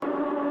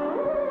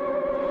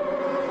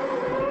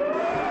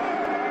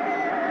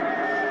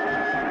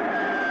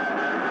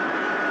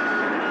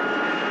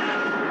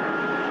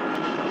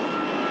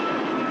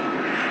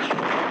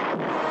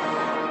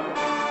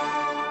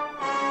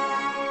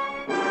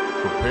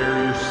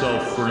Prepare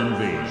yourself for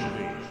invasion.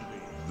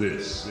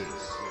 This is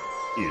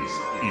Indie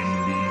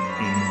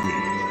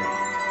Invasion.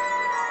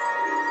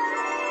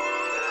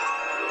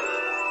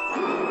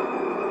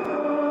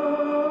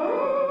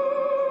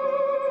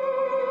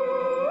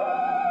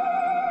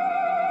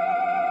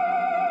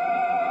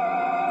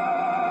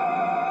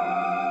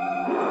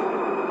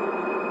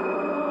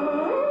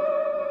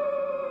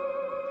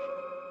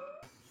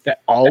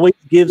 That always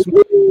gives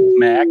me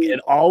Mac. It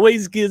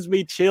always gives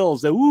me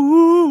chills.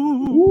 Ooh.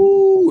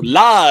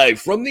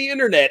 Live from the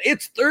internet.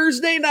 It's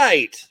Thursday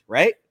night,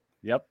 right?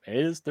 Yep, it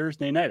is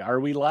Thursday night. Are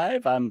we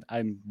live? I'm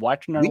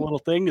watching our little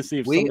thing to see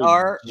if we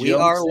are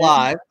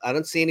live. I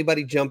don't see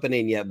anybody jumping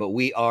in yet, but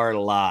we are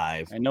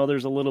live. I know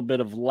there's a little bit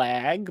of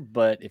lag,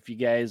 but if you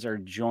guys are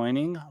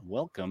joining,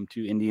 welcome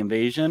to Indie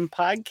Invasion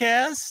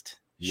Podcast.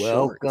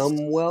 Welcome.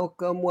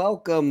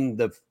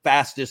 The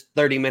fastest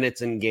 30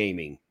 minutes in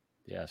gaming.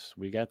 Yes,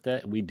 we got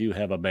that. We do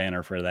have a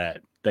banner for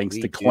that. Thanks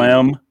to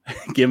Clem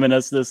giving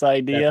us this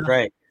idea.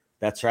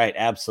 That's right.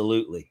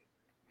 Absolutely.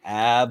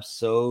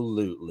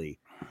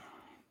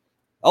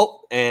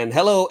 Oh, and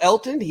hello,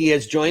 Elton. He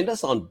has joined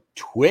us on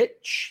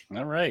Twitch.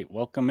 All right.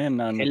 Welcome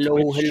in on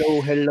Twitch.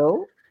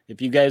 Hello.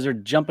 If you guys are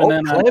jumping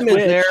in on Clem Twitch.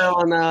 is there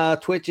on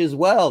Twitch as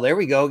well. There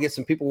we go. Get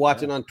some people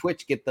watching on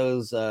Twitch. Get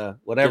those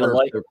whatever.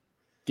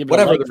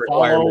 Whatever the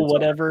requirements,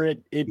 whatever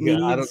it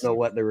needs. I don't know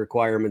what the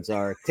requirements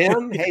are.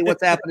 Tim, hey,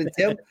 what's happening,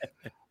 Tim?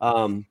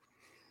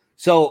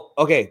 So,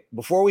 okay,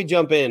 before we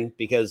jump in,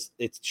 because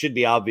it should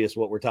be obvious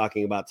what we're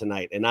talking about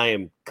tonight, and I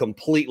am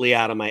completely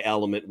out of my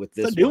element with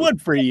this. It's a new one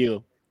for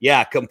you.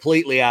 Yeah,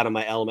 completely out of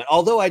my element.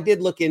 Although I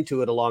did look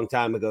into it a long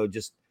time ago.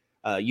 Just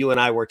you and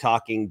I were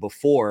talking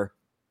before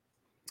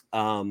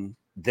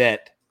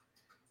that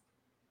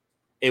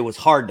it was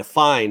hard to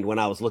find when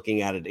I was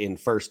looking at it in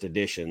first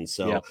edition.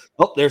 So,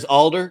 there's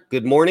Alder.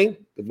 Good morning.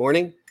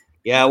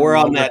 Yeah, we're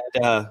on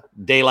that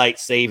daylight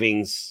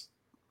savings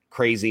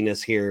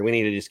craziness here. We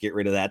need to just get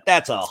rid of that.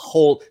 That's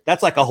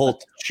like a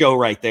whole show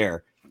right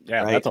there.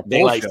 Yeah, right? That's a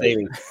daylight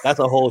savings. That's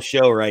a whole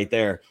show right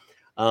there.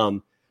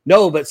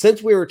 No, but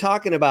since we were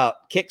talking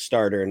about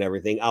Kickstarter and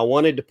everything, I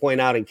wanted to point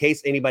out, in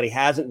case anybody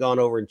hasn't gone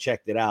over and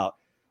checked it out,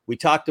 we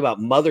talked about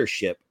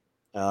Mothership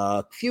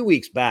a few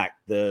weeks back,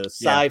 the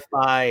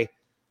sci-fi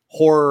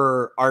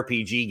horror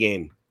RPG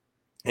game,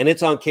 and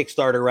it's on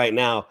Kickstarter right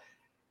now,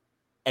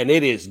 and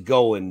it is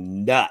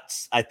going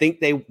nuts. I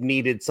think they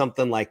needed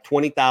something like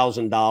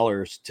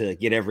 $20,000 to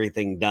get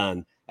everything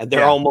done, and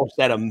they're almost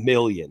at $1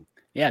 million.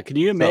 Yeah, can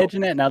you imagine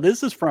that? Now,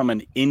 this is from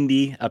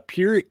a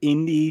pure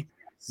indie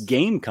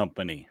game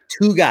company.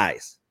 Two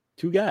guys,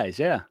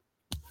 yeah.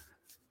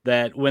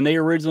 That when they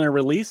originally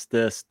released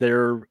this,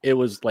 it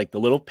was like the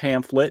little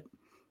pamphlet.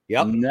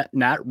 Yep.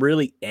 Not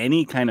really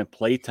any kind of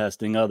play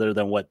testing other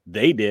than what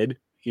they did,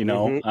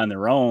 on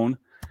their own.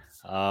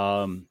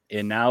 And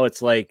now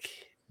it's like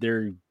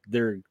they're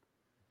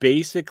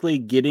basically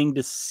getting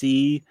to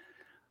see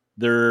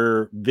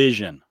their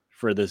vision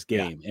for this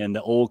game and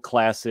the old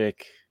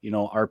classic,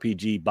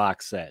 RPG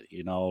box set,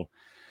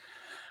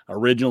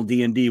 original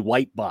D&D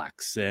white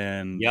box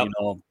and,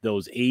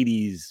 those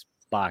 80s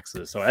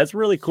boxes. So that's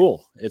really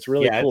cool. It's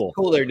really cool. It's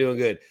cool. They're doing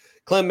good.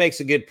 Clem makes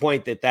a good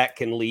point that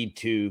can lead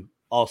to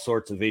all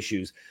sorts of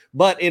issues,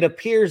 but it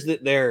appears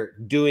that they're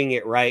doing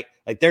it right.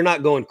 Like, they're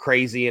not going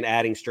crazy and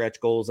adding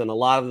stretch goals. And a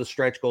lot of the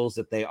stretch goals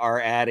that they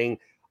are adding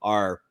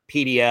are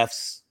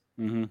PDFs.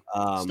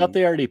 Stuff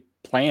they already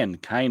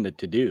planned kind of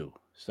to do.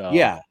 So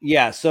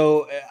yeah.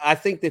 So I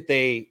think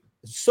that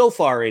so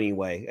far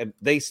anyway,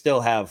 they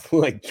still have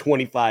like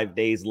 25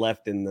 days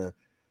left in the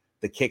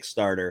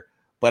Kickstarter,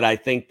 but I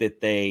think that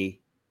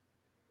they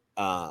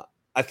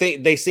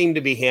seem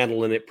to be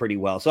handling it pretty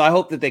well. So I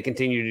hope that they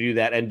continue to do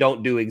that and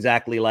don't do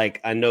exactly like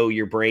I know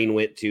your brain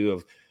went to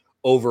of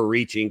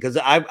overreaching, because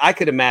I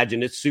could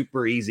imagine it's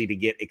super easy to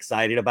get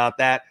excited about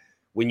that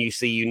when you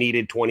see you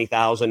needed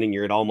 20,000 and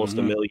you're at almost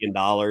 $1 million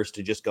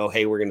to just go,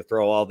 hey, we're going to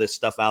throw all this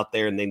stuff out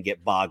there and then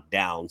get bogged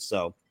down.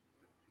 So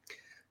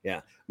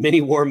yeah.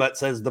 Mini Warmut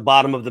says the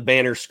bottom of the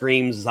banner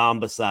screams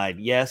Zombicide.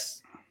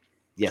 Yes,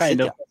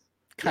 kind of.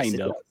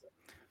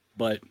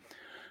 But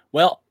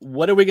well,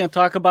 what are we going to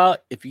talk about?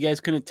 If you guys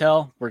couldn't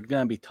tell, we're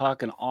going to be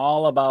talking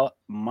all about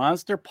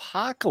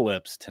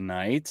Monsterpocalypse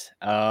tonight.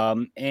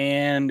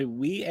 And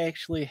we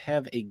actually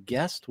have a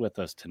guest with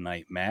us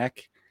tonight,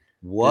 Mac.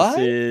 What?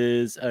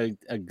 This is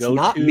a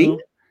go-to,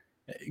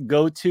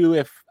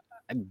 if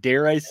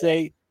dare I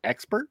say,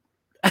 expert.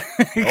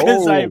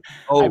 Because I've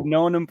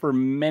known him for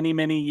many,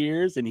 many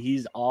years, and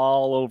he's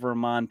all over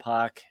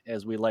Monpoc,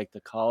 as we like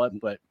to call it.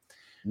 But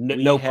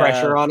no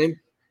pressure on him.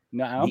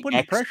 No, I'm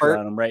putting pressure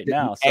on him right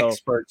now.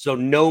 So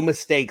no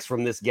mistakes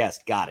from this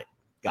guest. Got it.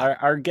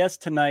 Our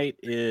guest tonight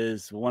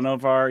is one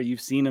of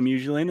you've seen him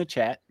usually in the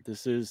chat.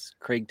 This is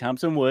Craig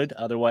Thompson Wood,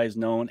 otherwise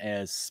known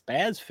as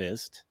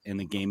Spazfist in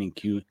the gaming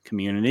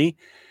community.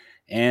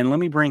 And let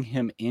me bring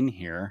him in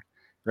here.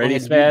 Ready,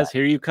 Spaz?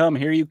 Here you come.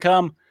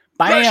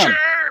 Bam!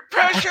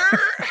 Pressure.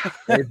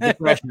 There's the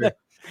pressure.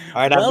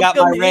 All right, I've got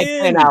my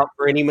red pen out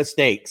for any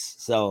mistakes.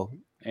 So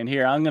And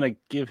here, I'm going to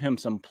give him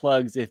some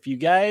plugs. If you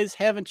guys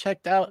haven't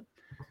checked out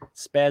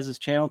Spaz's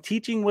channel,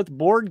 Teaching with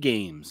Board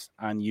Games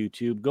on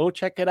YouTube, go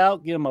check it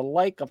out. Give him a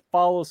like, a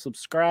follow,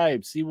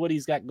 subscribe, see what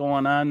he's got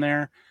going on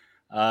there.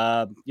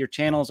 Your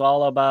channel is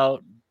all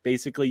about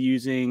basically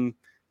using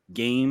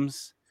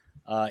games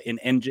in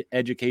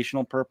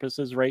educational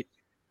purposes, right?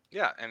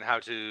 Yeah, and how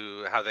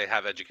they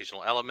have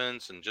educational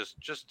elements, and just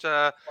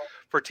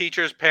for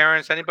teachers,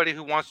 parents, anybody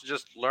who wants to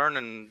just learn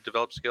and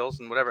develop skills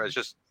and whatever. It's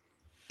just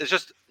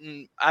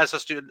as a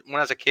student, when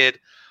I was a kid,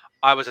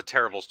 I was a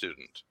terrible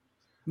student.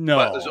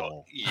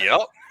 No.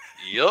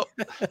 Yep.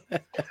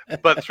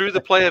 But through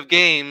the play of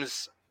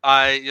games,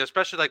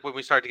 especially like when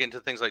we started to get into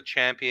things like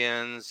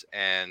champions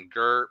and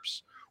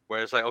GURPS,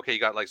 where it's like, okay, you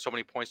got like so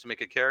many points to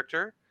make a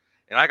character.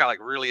 And I got like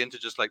really into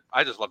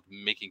I just loved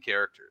making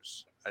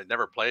characters. I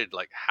never played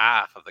like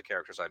half of the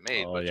characters I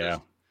made,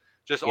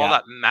 just all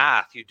that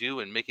math you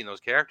do in making those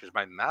characters,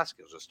 my math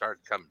skills just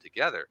started coming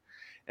together.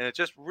 And it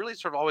just really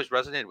sort of always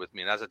resonated with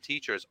me. And as a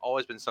teacher, it's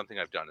always been something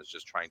I've done, is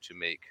just trying to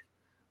make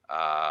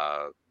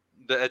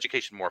the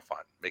education more fun,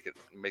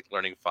 make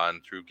learning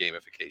fun through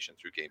gamification,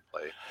 through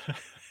gameplay.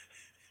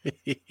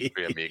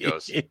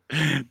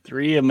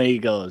 Three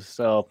amigos.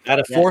 So had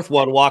a fourth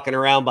one walking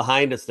around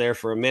behind us there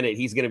for a minute.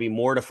 He's going to be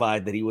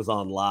mortified that he was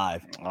on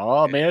live.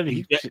 Oh man,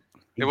 he can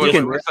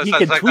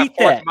like tweet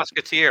that. That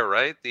Musketeer,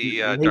 right?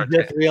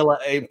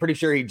 I'm pretty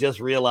sure he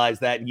just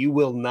realized that, and you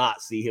will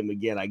not see him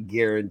again. I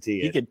guarantee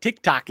it. He can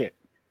TikTok it.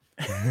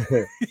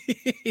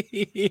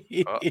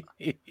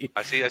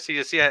 I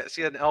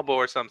see an elbow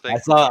or something.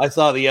 I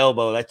saw the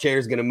elbow. That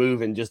chair's going to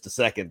move in just a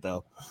second,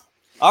 though.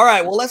 All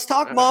right, well, let's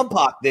talk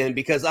Monpoc then,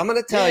 because I'm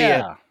going to tell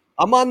you,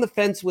 I'm on the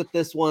fence with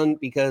this one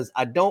because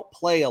I don't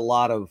play a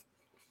lot of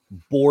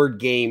board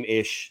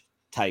game-ish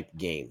type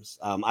games.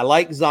 I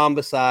like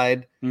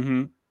Zombicide.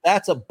 Mm-hmm.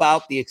 That's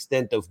about the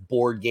extent of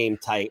board game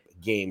type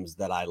games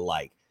that I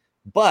like.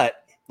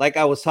 But like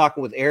I was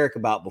talking with Eric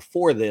about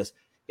before this,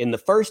 in the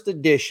first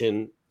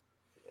edition,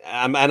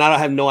 and I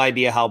have no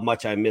idea how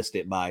much I missed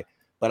it by,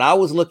 but I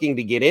was looking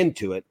to get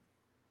into it,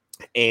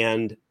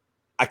 and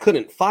I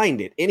couldn't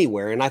find it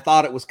anywhere, and I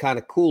thought it was kind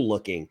of cool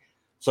looking.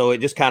 So it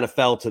just kind of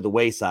fell to the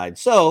wayside.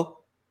 So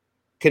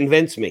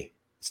convince me.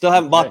 Still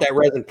haven't bought that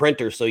resin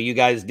printer, so you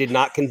guys did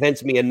not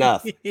convince me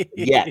enough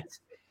yet.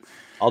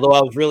 Although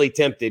I was really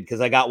tempted because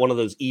I got one of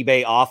those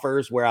eBay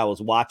offers where I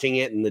was watching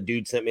it and the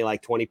dude sent me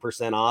like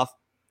 20% off.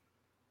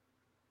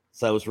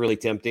 So it was really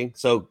tempting.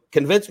 So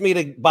convince me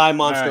to buy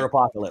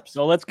Monsterpocalypse.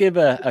 So let's give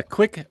a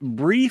quick,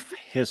 brief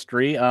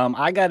history.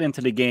 I got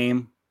into the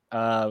game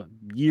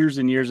years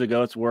and years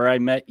ago. It's where I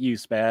met you,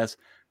 Spaz,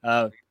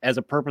 as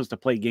a purpose to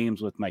play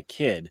games with my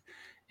kid.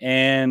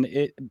 And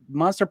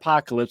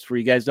Monsterpocalypse, for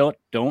you guys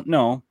don't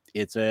know,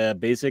 it's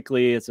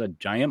basically a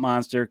giant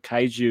monster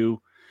kaiju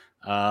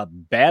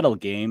battle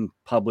game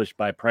published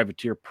by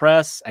Privateer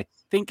Press. I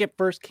think it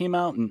first came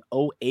out in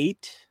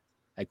 2008.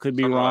 I could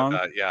be wrong.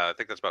 Like that. Yeah, I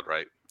think that's about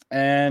right.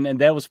 And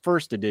that was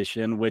first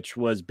edition, which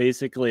was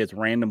basically it's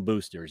random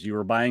boosters. You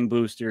were buying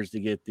boosters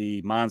to get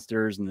the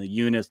monsters and the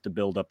units to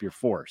build up your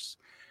force.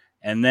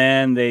 And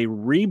then they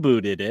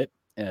rebooted it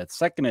at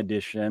second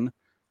edition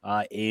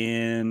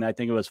in, I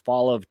think it was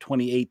fall of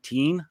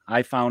 2018.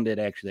 I found it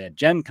actually at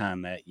Gen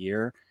Con that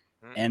year.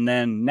 And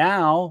then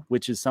now,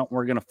 which is something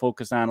we're going to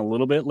focus on a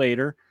little bit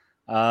later,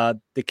 the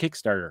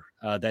Kickstarter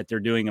that they're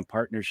doing in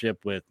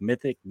partnership with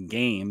Mythic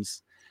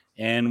Games.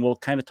 And we'll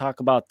kind of talk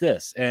about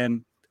this.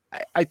 And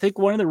I think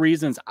one of the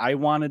reasons I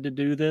wanted to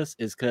do this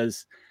is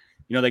because,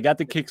 they got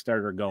the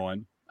Kickstarter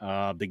going.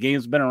 The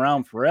game's been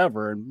around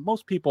forever, and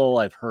most people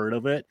have heard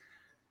of it.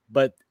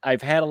 But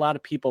I've had a lot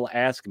of people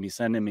asking me,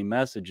 sending me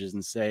messages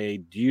and say,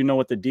 do you know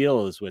what the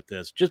deal is with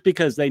this? Just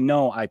because they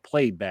know I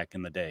played back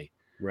in the day.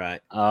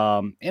 Right.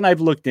 And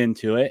I've looked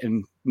into it,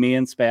 and me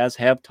and Spaz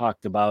have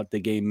talked about the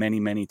game many,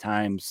 many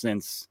times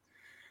since,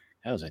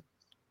 that was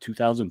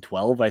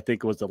 2012, I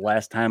think it was the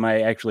last time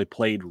I actually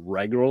played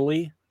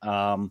regularly.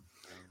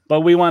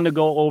 But we wanted to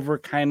go over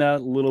kind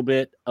of a little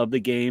bit of the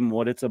game,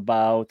 what it's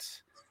about.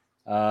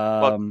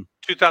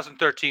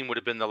 2013 would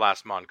have been the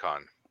last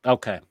MonCon.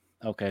 Okay.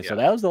 Yeah. So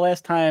that was the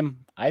last time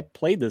I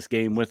played this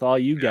game with all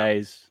you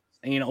guys.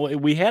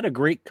 We had a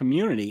great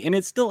community, and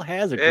it still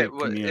has a great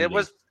community.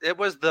 It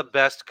was the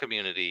best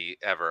community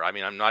ever. I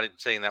mean, I'm not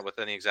saying that with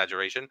any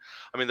exaggeration.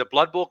 I mean, the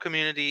Blood Bowl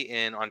community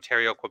in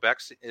Ontario, Quebec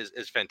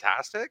is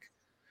fantastic.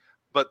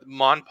 But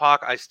Monpoc,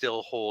 I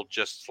still hold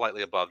just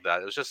slightly above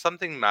that. It was just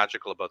something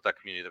magical about that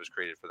community that was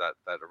created for that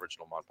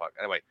original Monpoc.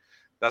 Anyway,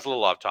 that's a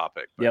little off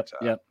topic. But,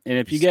 yep. And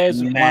if you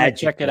guys want to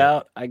check it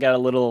out, I got a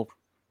little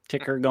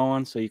ticker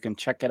going so you can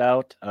check it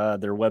out.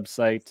 Their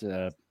website,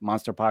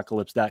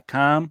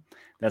 monsterpocalypse.com.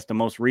 That's the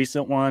most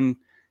recent one.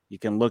 You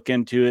can look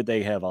into it.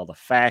 They have all the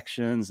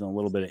factions and a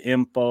little bit of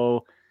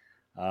info.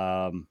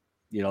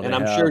 And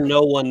I'm sure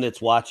no one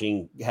that's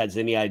watching has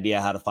any idea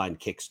how to find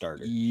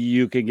Kickstarter.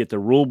 You can get the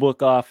rule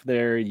book off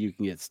there. You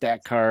can get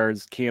stat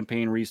cards,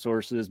 campaign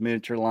resources,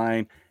 miniature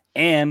line,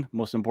 and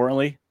most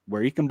importantly,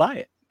 where you can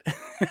buy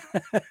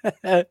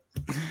it.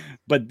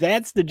 But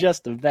that's the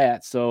gist of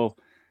that. So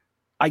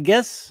I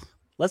guess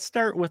let's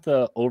start with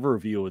an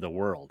overview of the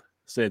world.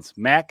 Since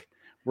Mac,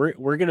 we're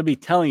going to be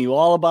telling you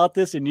all about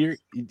this, and you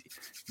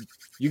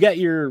got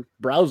your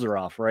browser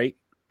off, right?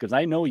 Because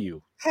I know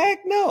you. Heck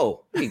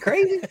no. Are you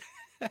crazy?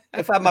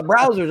 If my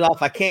browser's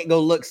off, I can't go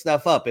look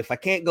stuff up. If I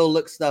can't go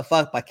look stuff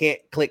up, I can't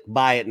click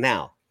buy it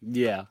now.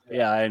 Yeah,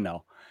 I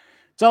know.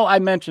 So I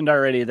mentioned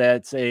already that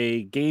it's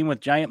a game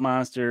with giant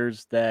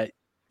monsters that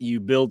you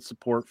build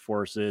support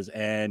forces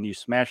and you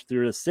smash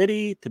through the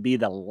city to be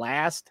the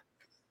last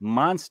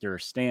monster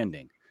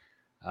standing.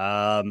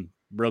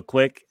 Real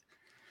quick,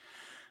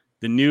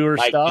 the newer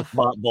Mike stuff just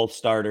bought both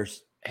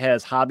starters.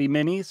 has hobby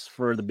minis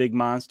for the big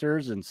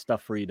monsters and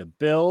stuff for you to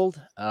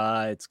build.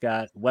 It's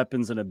got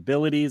weapons and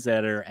abilities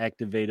that are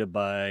activated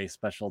by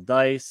special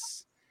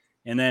dice.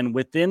 And then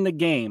within the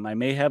game, I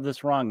may have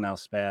this wrong now,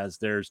 Spaz,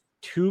 there's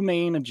 2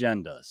 main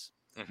agendas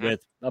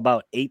with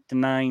about 8 to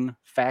 9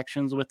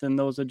 factions within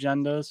those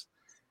agendas.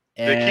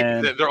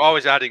 And They're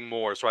always adding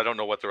more, so I don't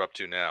know what they're up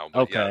to now.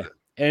 But okay. Yeah,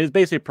 and it's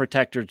basically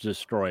protectors,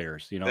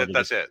 destroyers,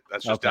 that's it.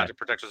 That's just down to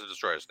protectors and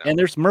destroyers now. And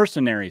there's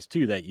mercenaries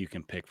too that you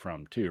can pick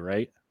from too,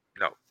 right?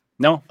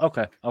 No.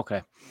 Okay.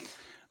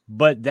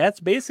 But that's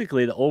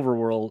basically the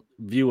overworld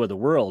view of the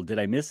world. Did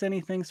I miss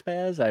anything,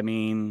 Spaz? I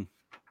mean,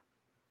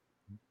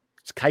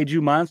 it's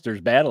kaiju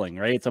monsters battling,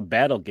 right? It's a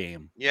battle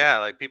game. Yeah,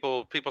 like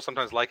people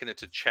sometimes liken it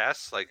to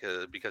chess, like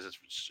because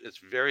it's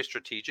very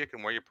strategic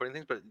and where you're putting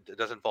things, but it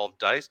does involve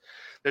dice.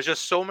 There's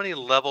just so many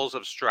levels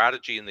of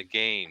strategy in the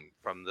game,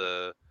 from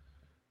the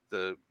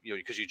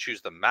because you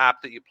choose the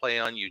map that you play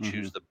on, you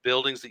choose the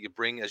buildings that you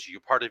bring as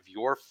part of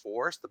your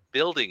force. The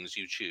buildings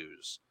you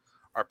choose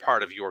are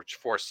part of your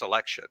force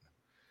selection.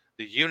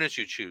 The units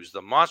you choose, the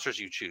monsters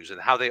you choose,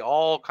 and how they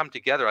all come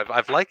together.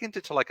 I've likened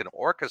it to like an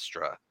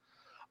orchestra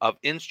of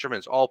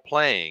instruments all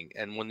playing,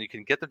 and when you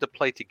can get them to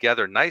play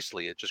together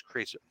nicely, it just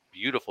creates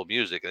beautiful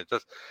music. And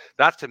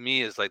that to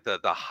me is like the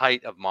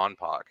height of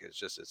Monpok.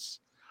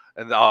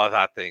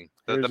 That thing,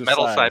 the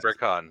metal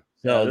Cybercon.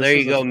 So there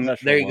you go.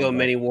 There you go.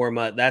 Mini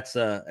Warm-Up. That's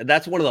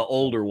one of the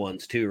older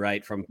ones too,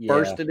 right? From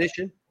first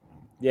edition.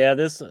 Yeah,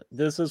 this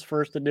is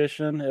first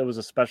edition. It was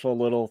a special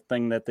little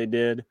thing that they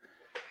did,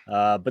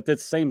 but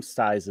it's same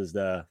size as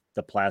the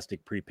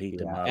plastic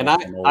pre-painted model. And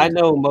I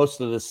know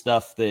most of the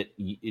stuff that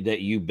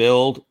you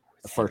build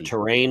for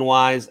terrain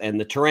wise, and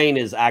the terrain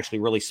is actually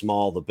really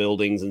small. The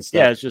buildings and stuff.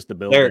 Yeah, it's just the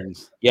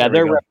buildings.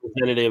 They're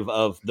representative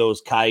of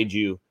those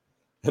kaiju.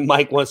 And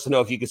Mike wants to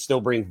know if you could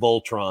still bring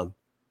Voltron.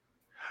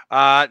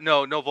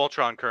 No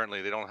Voltron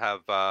currently. They don't have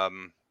a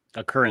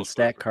current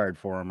stat card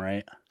for them,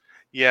 right?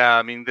 Yeah,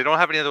 I mean, they don't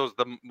have any of those,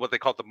 what they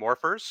call the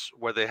morphers,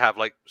 where they have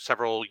like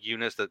several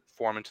units that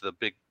form into the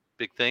big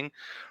thing.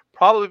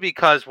 Probably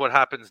because what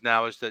happens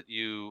now is that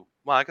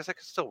I guess I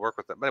can still work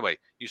with them. But anyway,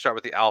 you start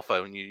with the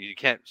alpha, and you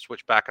can't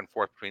switch back and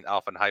forth between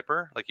alpha and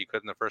hyper like you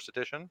could in the first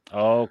edition.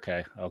 Oh,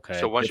 okay.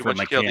 So once you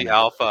kill the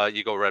alpha,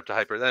 you go right up to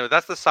hyper. Anyway,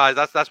 that's the size.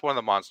 That's one of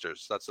the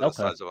monsters. That's the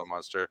size of a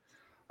monster.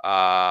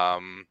 Now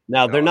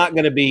they're not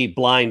going to be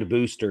blind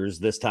boosters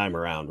this time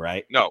around,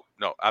 right? No,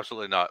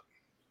 absolutely not.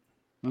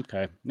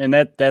 Okay, and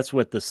that's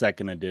with the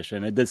second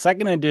edition. The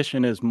second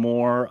edition is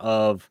more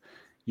of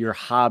your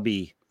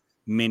hobby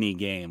mini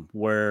game,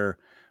 where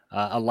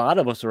a lot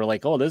of us are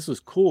like, "Oh, this is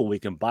cool. We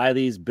can buy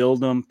these, build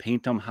them,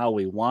 paint them how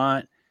we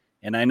want."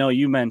 And I know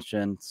you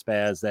mentioned,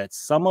 Spaz, that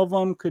some of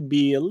them could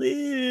be a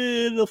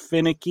little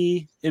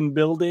finicky in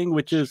building,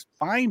 which is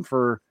fine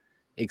for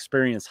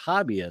experienced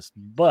hobbyists,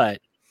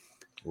 but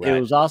it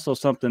was also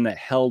something that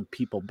held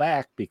people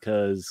back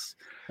because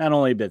not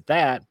only did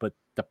that, but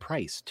the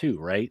price too,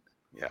 right?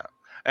 Yeah.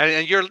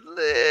 And you're a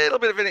little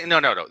bit of it.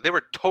 No. They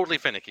were totally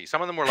finicky.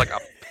 Some of them were like a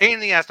pain in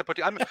the ass to put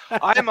together.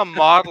 I am a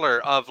modeler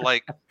of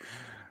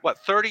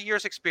 30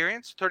 years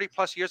experience, 30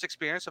 plus years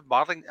experience of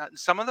modeling.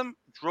 Some of them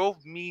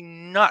drove me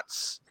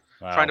nuts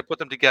trying to put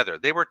them together.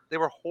 They were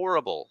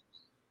horrible.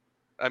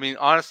 I mean,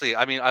 honestly,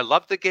 I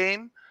loved the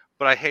game,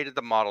 but I hated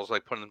the models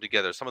putting them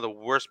together. Some of the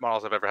worst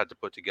models I've ever had to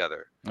put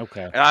together.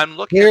 Okay. And I'm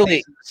looking at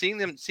these, seeing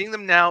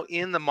them now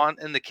in the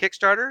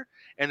Kickstarter,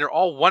 and they're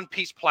all one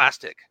piece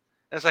plastic.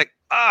 And it's like,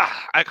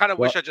 I kind of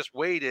wish I just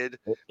waited.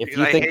 If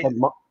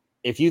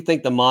you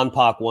think the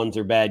Monpok ones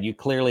are bad, you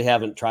clearly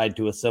haven't tried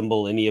to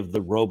assemble any of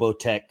the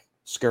Robotech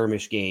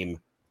skirmish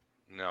game.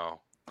 No.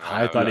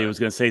 I thought he was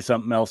going to say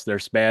something else there,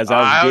 Spaz.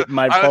 I was getting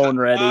my phone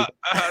ready.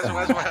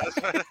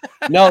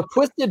 No,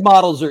 twisted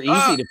models are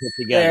easy to put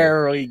together.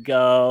 There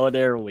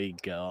we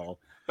go.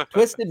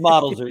 Twisted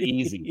models are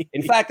easy.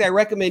 In fact, I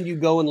recommend you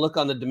go and look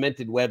on the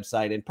Demented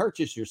website and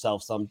purchase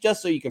yourself some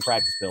just so you can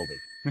practice building.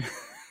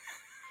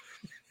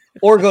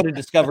 Or go to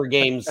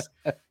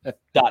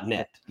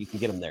discovergames.net. You can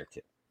get them there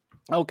too.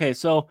 Okay,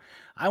 so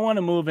I want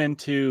to move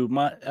into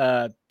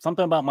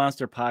something about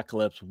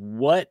Monsterpocalypse.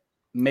 What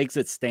makes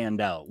it stand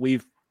out?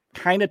 We've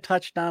kind of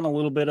touched on a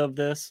little bit of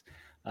this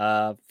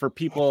for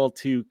people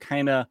to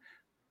kind of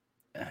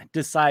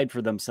decide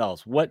for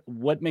themselves. What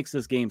makes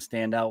this game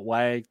stand out?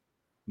 Why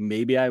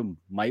maybe I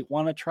might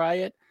want to try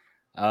it?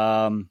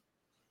 I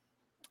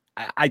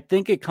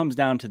think it comes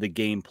down to the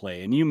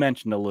gameplay. And you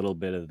mentioned a little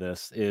bit of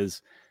this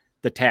is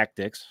the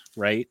tactics,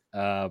 right?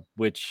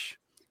 Which,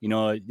 you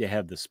know, you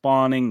have the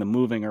spawning, the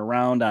moving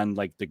around on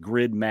like the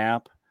grid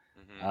map,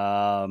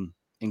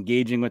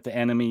 engaging with the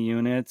enemy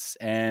units.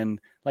 And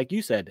like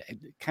you said,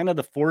 kind of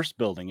the force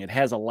building. It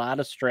has a lot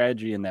of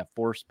strategy in that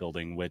force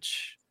building,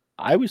 which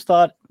I always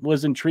thought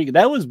was intriguing.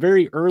 That was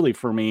very early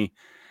for me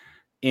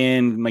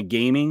in my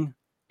gaming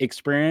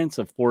experience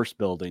of force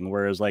building.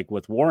 Whereas like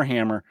with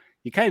Warhammer,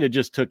 you kind of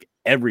just took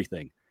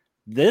everything.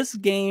 This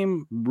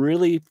game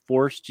really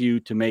forced you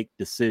to make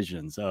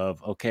decisions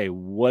of, okay,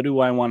 what do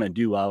I want to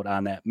do out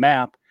on that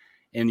map?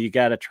 And you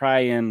got to try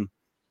and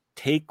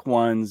take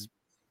ones,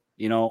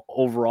 you know,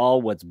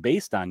 overall what's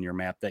based on your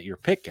map that you're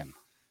picking.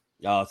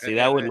 Oh, see,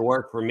 that wouldn't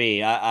work for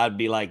me. I'd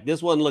be like,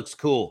 this one looks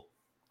cool.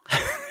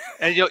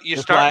 And you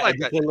start like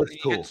that. You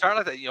can start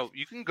like that. You know,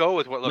 you can go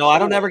with what looks. No, I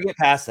don't ever get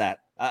past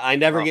that. I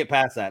never get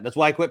past that. That's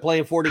why I quit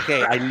playing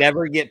 40K. I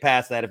never get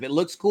past that. If it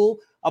looks cool,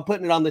 I'm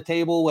putting it on the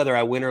table, whether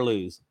I win or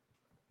lose.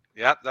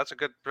 Yeah, that's a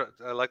good.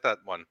 I like that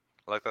one.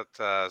 I like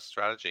that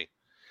strategy.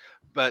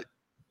 But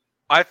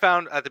I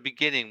found at the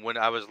beginning when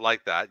I was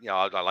like that, you know,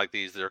 I like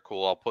these. They're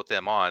cool. I'll put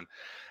them on.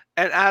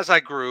 And as I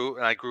grew,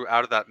 and I grew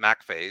out of that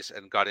Mac phase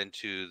and got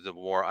into the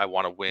more I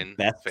want to win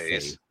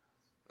phase.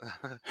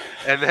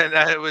 And then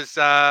it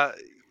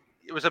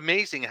was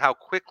amazing how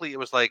quickly it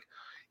was like,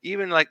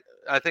 even like,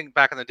 I think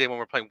back in the day when we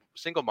were playing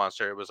single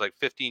monster, it was like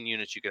 15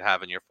 units you could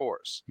have in your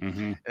force.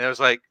 And it was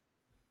like,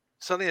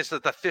 suddenly it's the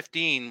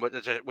 15,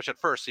 which at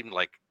first seemed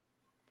like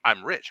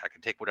I'm rich, I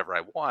can take whatever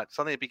I want.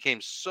 Suddenly it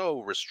became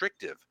so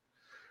restrictive.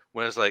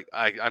 When it's like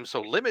I'm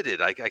so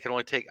limited, I can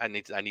only take. I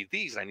need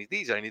these. I need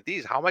these. I need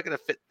these. How am I going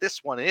to fit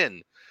this one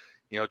in?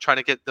 You know, trying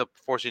to get the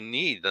force you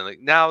need. And like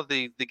now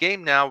the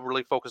game now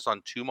really focused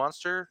on 2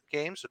 monster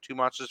games, so 2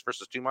 monsters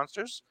versus 2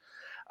 monsters,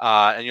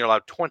 and you're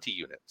allowed 20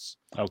 units.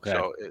 Okay,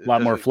 so a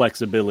lot more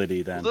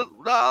flexibility then. A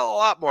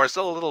lot more. It's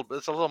a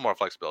little more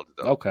flexibility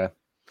though. Okay,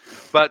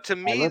 but to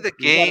me, the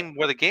game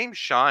where the game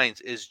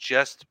shines is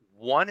just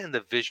one in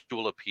the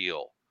visual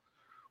appeal.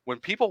 When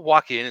people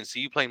walk in and see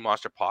you playing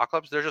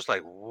Monsterpocalypse, they're just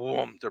like,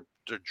 whoom, they're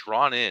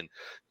drawn in.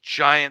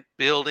 Giant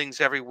buildings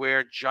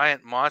everywhere,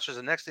 giant monsters.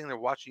 The next thing they're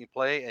watching you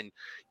play, and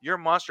your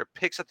monster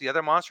picks up the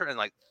other monster and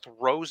like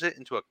throws it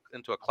into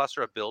a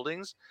cluster of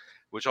buildings,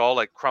 which all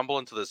like crumble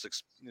into this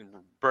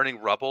burning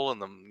rubble,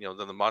 and then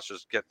the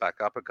monsters get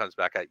back up and comes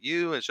back at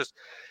you. And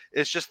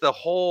it's just the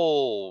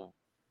whole.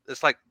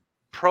 It's like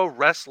pro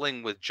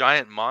wrestling with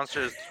giant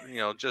monsters.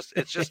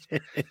 It's just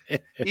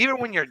even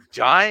when you're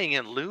dying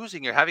and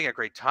losing, you're having a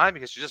great time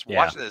because you're just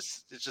watching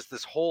this. It's just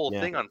this whole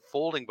thing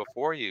unfolding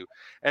before you,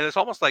 and it's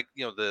almost like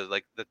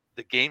the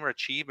gamer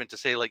achievement to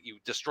say like you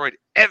destroyed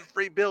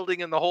every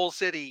building in the whole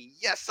city.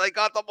 Yes, I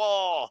got them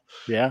all.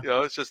 Yeah,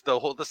 it's just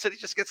the city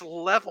just gets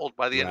leveled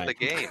by the end of the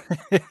game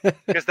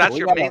because that's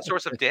your main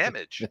source of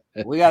damage.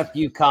 We got a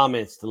few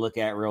comments to look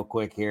at real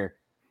quick here.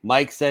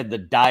 Mike said the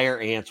dire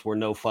ants were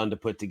no fun to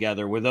put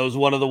together. Were those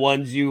one of the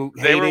ones you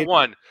hated? They were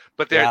one,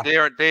 but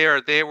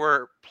they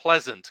were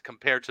pleasant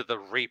compared to the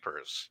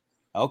reapers.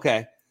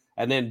 Okay.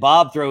 And then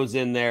Bob throws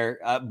in there.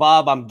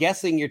 Bob, I'm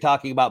guessing you're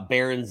talking about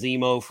Baron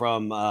Zemo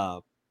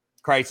from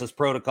Crisis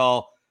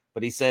Protocol,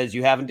 but he says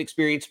you haven't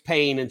experienced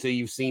pain until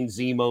you've seen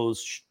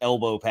Zemo's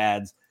elbow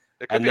pads.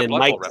 And then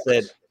Mike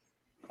said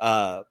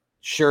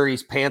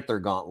Shuri's Panther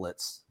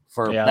gauntlets.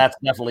 That's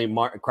definitely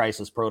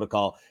Crisis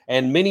Protocol.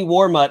 And Mini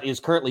Warmutt is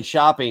currently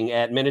shopping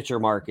at Miniature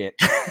Market.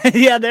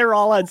 Yeah, they're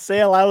all on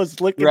sale. I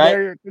was looking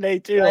there today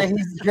too. Yeah,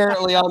 he's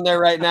currently on there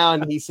right now,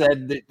 and he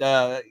said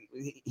that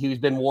he's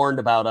been warned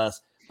about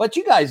us. But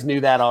you guys knew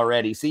that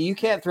already. See, you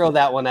can't throw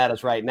that one at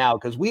us right now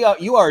because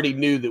you already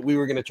knew that we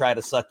were going to try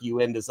to suck you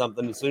into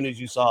something as soon as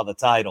you saw the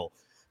title.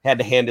 Had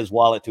to hand his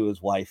wallet to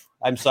his wife.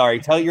 I'm sorry.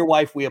 Tell your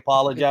wife we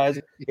apologize.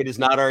 It is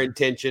not our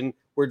intention.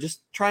 We're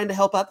just trying to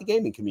help out the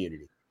gaming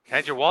community.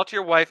 Hand your wallet to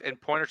your wife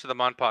and point her to the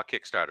Monpop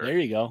Kickstarter. There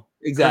you go.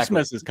 Exactly.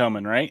 Christmas is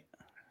coming, right?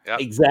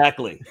 Yep.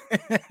 Exactly.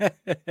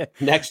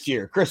 Next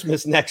year.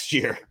 Christmas next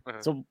year.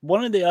 So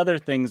one of the other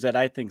things that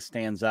I think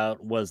stands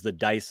out was the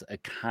dice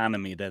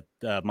economy that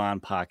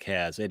Monpop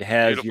has. It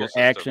has Beautiful your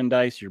system. Action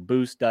dice, your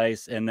boost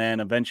dice, and then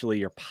eventually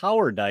your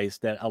power dice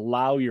that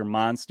allow your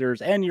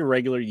monsters and your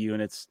regular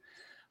units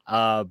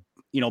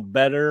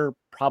better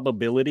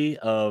probability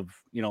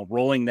of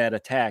rolling that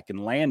attack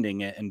and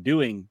landing it and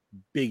doing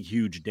big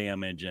huge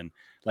damage. And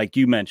like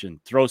you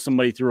mentioned, throw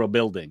somebody through a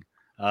building.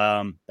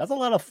 That's a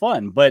lot of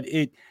fun, but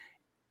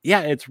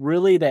it's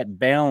really that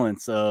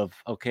balance of,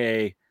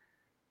 okay,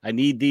 I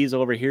need these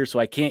over here, so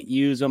I can't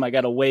use them, I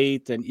gotta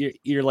wait. And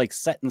you're like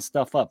setting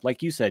stuff up,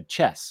 like you said,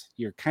 chess.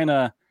 You're kind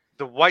of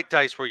the white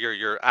dice were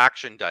your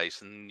action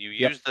dice, and you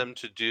use them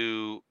to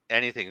do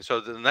anything. So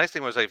the nice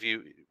thing was, like,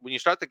 when you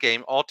start the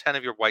game, all 10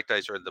 of your white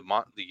dice are in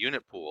the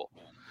unit pool,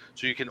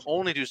 so you can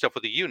only do stuff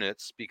with the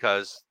units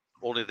because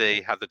only they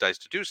have the dice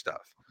to do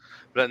stuff.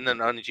 But then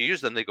when you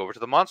use them, they go over to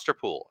the monster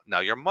pool. Now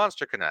your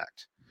monster can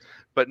act.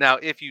 But now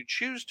if you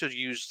choose to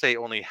use, say,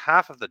 only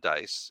half of the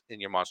dice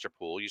in your monster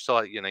pool, you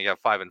still you have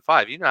 5 and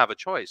 5. You now have a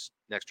choice.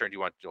 Next turn, do you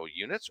want to go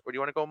units or do you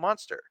want to go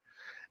monster?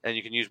 and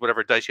you can use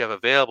whatever dice you have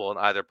available in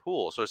either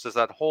pool. So it's just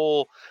that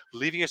whole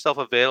leaving yourself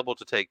available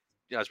to take,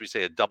 as we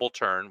say, a double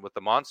turn with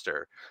the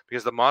monster,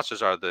 because the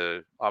monsters are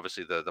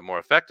obviously the more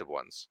effective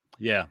ones.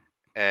 Yeah.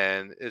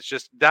 And it's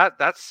just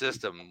that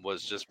system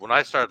was just, when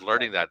I started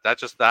learning that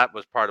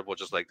was part of what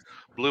just like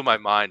blew my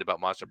mind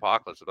about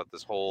Monsterpocalypse, about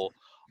this whole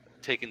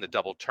taking the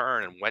double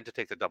turn and when to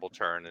take the double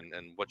turn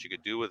and what you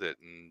could do with it,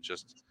 and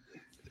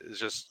it's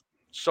just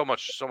so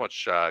much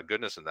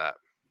goodness in that.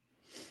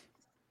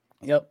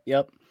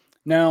 Yep.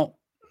 Now,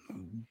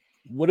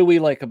 what do we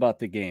like about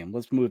the game?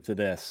 Let's move to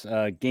this.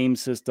 Game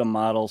system,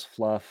 models,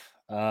 fluff.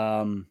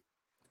 The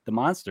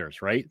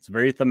monsters, right? It's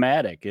very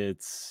thematic.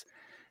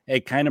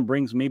 It kind of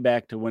brings me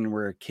back to when we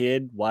were a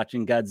kid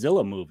watching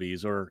Godzilla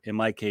movies, or in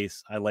my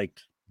case, I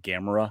liked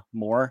Gamera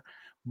more.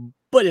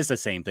 But it's the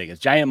same thing. It's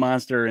giant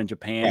monster in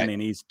Japan,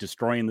 and he's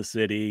destroying the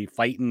city,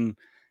 fighting,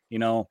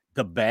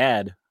 the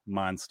bad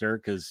monster,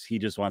 because he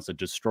just wants to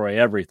destroy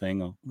everything.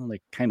 Well,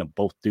 they kind of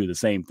both do the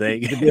same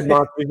thing. The good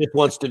monster just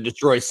wants to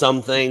destroy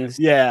some things.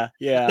 Yeah.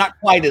 Not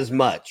quite as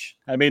much.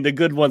 I mean, the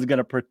good one's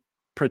going to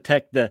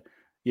protect the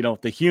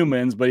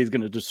humans, but he's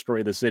going to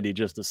destroy the city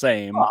just the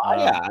same.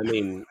 Yeah, I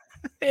mean,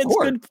 it's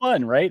good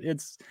fun, right?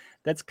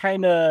 That's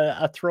kind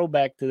of a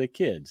throwback to the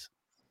kids.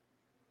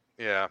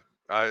 Yeah,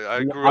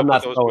 I grew I'm up not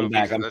with those throwing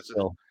movies. back. I'm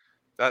still.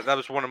 That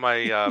was one of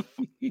my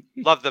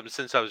loved them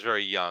since I was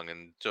very young,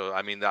 and so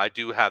I mean I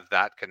do have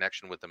that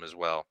connection with them as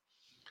well.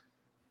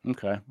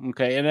 Okay,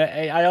 and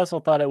I also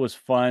thought it was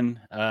fun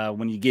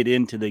when you get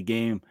into the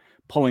game,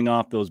 pulling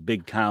off those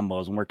big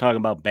combos, and we're talking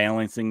about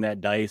balancing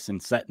that dice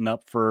and setting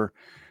up for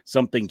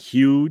something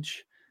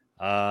huge.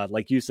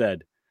 Like you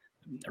said,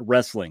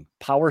 wrestling,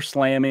 power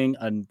slamming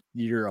on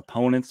your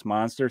opponent's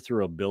monster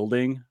through a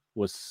building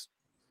was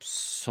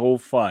so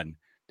fun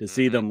to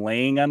see them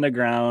laying on the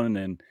ground,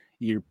 and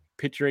you're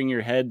picturing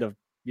your head of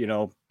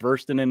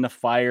bursting into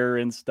fire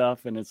and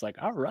stuff, and it's like,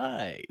 all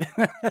right.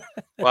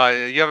 Well,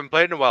 you haven't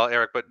played in a while,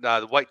 Eric, but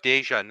the White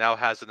Deja now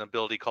has an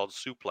ability called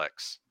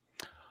Suplex.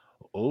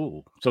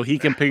 Oh, so he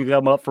can pick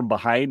them up from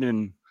behind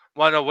and.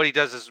 Well, no, what he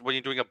does is when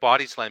you're doing a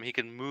body slam, he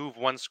can move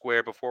one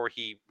square before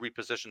he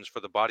repositions for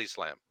the body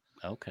slam.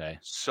 Okay.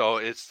 So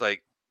it's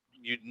like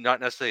you're not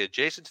necessarily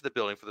adjacent to the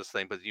building for this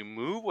thing, but you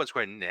move one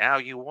square, now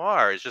you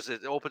are. It's just,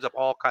 it opens up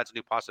all kinds of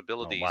new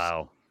possibilities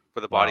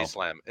for the body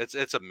slam.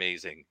 It's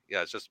amazing.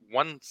 Yeah, it's just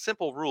one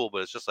simple rule,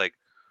 but it's just like,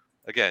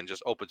 again,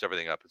 just opens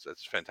everything up.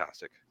 It's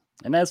fantastic.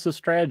 And that's the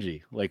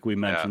strategy, like we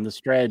mentioned, the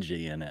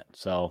strategy in it.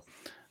 So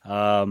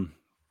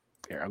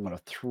here, I'm going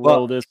to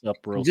throw this up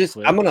real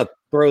quick. I'm going to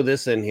throw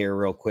this in here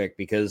real quick,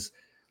 because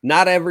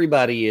not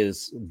everybody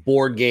is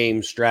board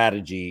game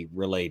strategy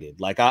related.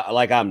 Like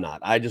I'm not.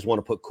 I just want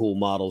to put cool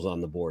models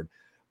on the board.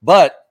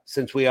 But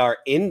since we are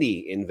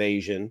indie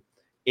invasion,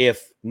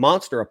 if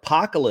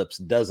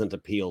Monsterpocalypse doesn't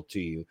appeal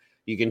to you,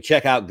 you can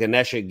check out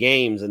Ganesha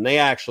Games, and they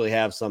actually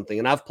have something.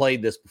 And I've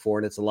played this before,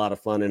 and it's a lot of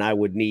fun. And I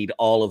would need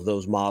all of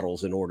those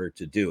models in order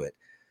to do it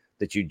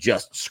that you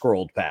just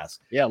scrolled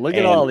past. Yeah, look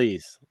at all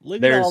these.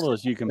 Look at all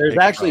those you can. There's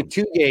actually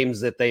two games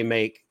that they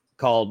make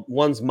called,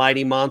 one's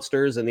Mighty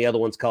Monsters and the other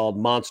one's called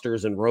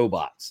Monsters and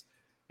Robots.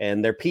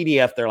 And their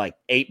PDF, they're like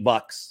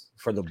 $8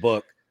 for the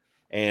book.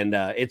 And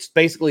it's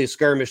basically a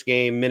skirmish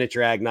game,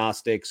 miniature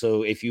agnostic.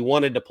 So if you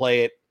wanted to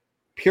play it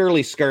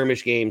purely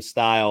skirmish game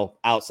style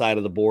outside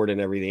of the board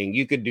and everything,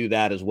 you could do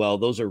that as well.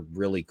 Those are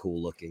really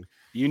cool looking.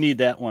 You need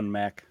that one,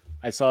 Mac.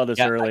 I saw this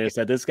earlier. I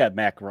said this got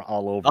Mac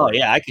all over. Oh,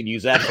 yeah. I could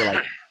use that for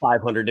like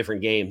 500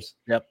 different games.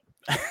 Yep.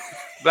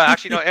 But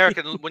actually, no, Eric,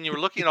 when you were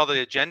looking at all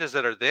the agendas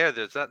that are there,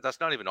 that's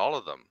not even all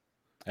of them.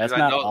 That's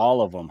not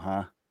all of them,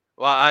 huh?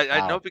 Well,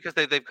 I know, because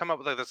they've come up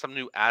with like some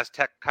new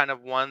Aztec kind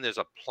of one. There's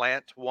a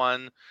plant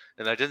one,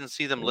 and I didn't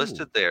see them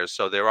listed there.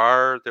 So there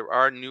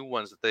are new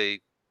ones that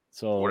they.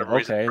 So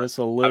okay, that's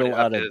a little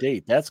out of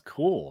date. That's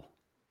cool.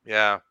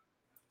 Yeah.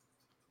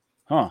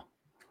 Huh.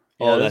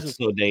 Yeah, oh, that's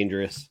so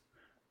dangerous.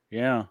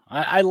 Yeah,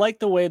 I like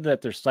the way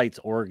that their site's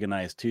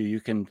organized too.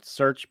 You can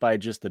search by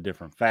just the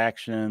different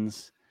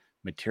factions,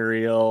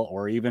 material,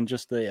 or even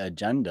just the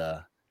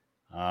agenda.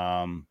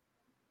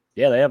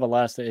 Yeah, they have a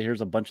lot of.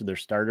 Here's a bunch of their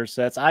starter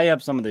sets. I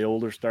have some of the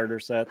older starter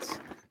sets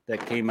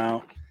that came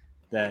out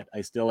that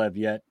I still have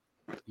yet.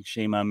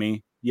 Shame on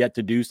me, yet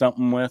to do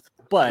something with.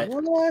 But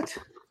what?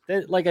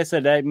 Like I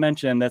said, I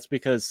mentioned that's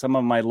because some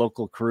of my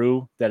local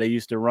crew that I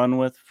used to run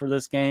with for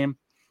this game,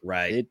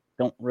 right, they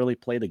don't really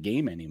play the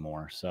game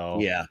anymore. So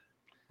yeah.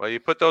 Well,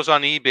 you put those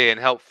on eBay and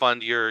help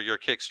fund your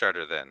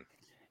Kickstarter then.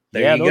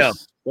 There you go.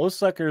 Those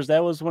suckers,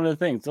 that was one of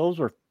the things. Those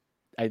were,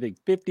 I think,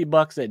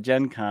 $50 at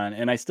Gen Con,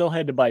 and I still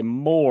had to buy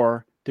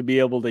more to be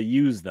able to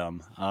use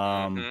them.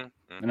 And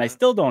I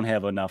still don't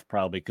have enough,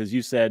 probably, because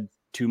you said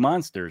 2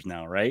 monsters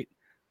now, right?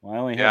 Well, I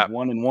only have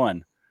 1 and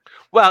 1.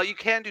 Well, you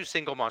can do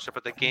single monster,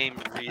 but the game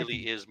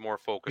really is more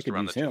focused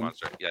around the 2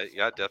 monster.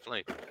 Yeah,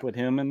 definitely. Put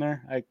him in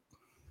there.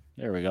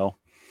 There we go.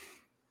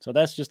 So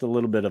that's just a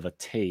little bit of a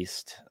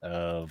taste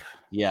of.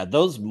 Yeah,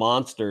 those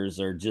monsters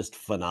are just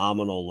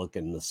phenomenal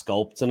looking. The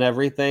sculpts and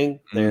everything.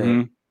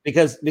 They're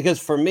because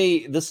for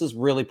me, this is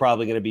really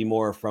probably going to be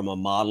more from a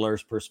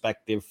modeler's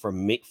perspective for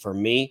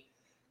me,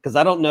 because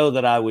I don't know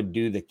that I would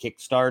do the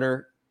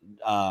Kickstarter.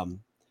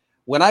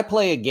 When I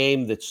play a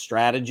game that's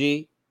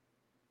strategy,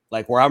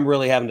 like where I'm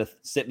really having to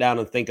sit down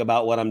and think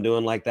about what I'm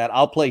doing like that,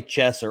 I'll play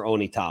chess or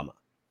Onitama.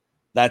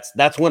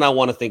 That's when I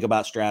want to think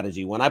about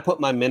strategy. When I put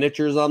my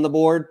miniatures on the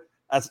board,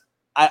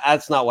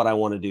 that's not what I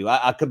want to do.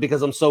 I could,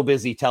 because I'm so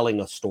busy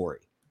telling a story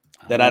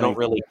that I don't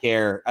really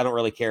care. I don't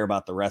really care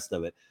about the rest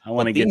of it. I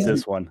want to get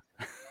this one.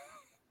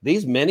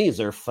 These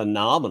minis are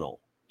phenomenal.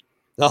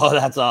 Oh,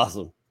 that's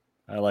awesome.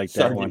 I like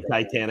that one.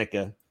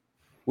 Titanica.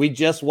 We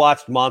just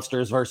watched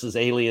Monsters versus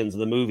Aliens,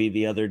 the movie,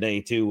 the other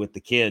day too, with the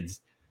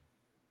kids.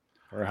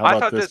 Or how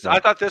about this one? I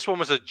thought this one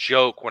was a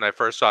joke when I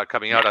first saw it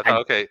coming out. I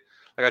thought, okay,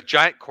 like a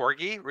giant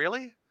corgi,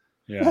 really?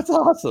 Yeah, that's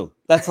awesome.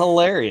 That's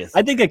hilarious.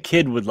 I think a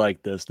kid would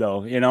like this,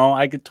 though. You know,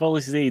 I could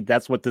totally see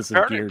that's what this is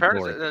geared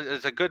toward.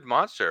 It's a good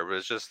monster, but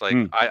it's just like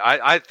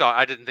I thought.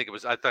 I didn't think it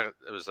was. I thought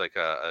it was like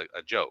a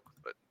joke.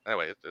 But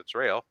anyway, it's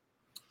real.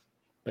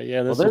 But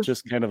yeah, this is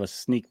just kind of a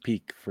sneak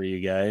peek for you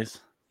guys.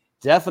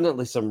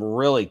 Definitely some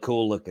really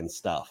cool looking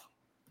stuff.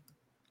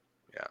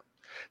 Yeah.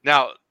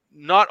 Now,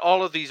 not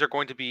all of these are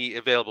going to be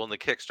available in the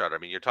Kickstarter. I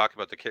mean, you're talking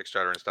about the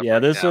Kickstarter and stuff. Yeah,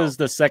 this is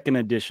the second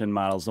edition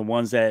models, the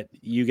ones that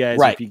you guys,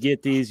 if you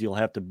get these, you'll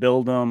have to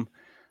build them,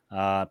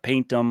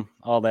 paint them,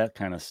 all that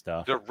kind of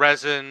stuff. The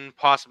resin,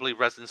 possibly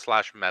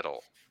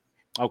resin/metal.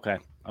 Okay.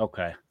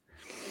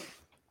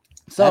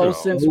 So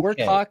since we're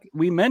talking,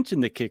 we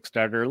mentioned the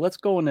Kickstarter, let's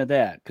go into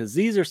that, because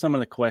these are some of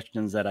the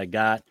questions that I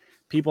got.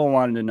 People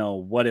wanted to know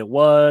what it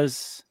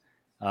was,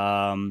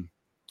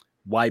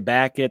 why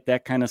back it,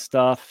 that kind of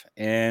stuff.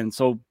 And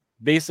so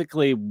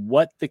basically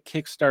what the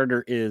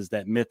Kickstarter is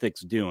that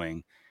Mythic's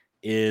doing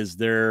is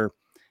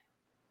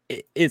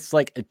it's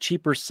like a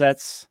cheaper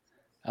sets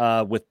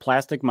with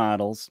plastic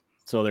models.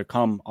 So they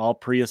come all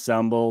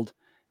pre-assembled,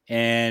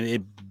 and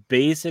it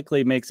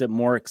basically makes it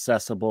more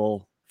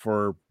accessible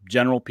for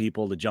general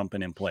people to jump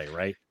in and play,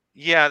 right?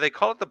 Yeah, they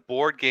call it the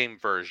board game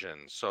version.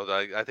 So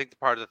I think the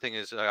part of the thing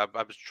is I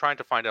was trying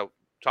to find out,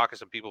 talking to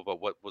some people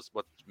about what's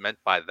meant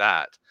by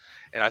that,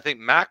 and I think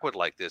Mac would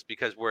like this,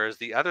 because whereas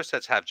the other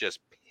sets have just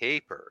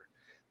paper,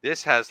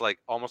 this has like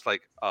almost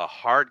like a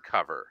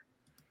hardcover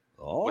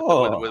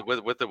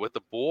with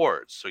the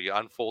boards. So you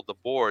unfold the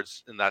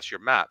boards, and that's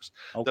your maps.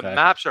 Okay. The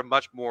maps are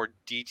much more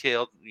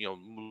detailed,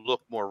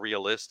 look more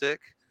realistic,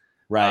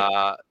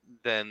 right,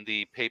 than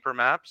the paper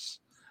maps.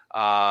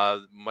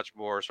 Much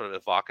more sort of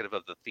evocative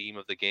of the theme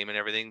of the game and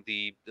everything.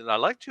 And I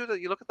like too that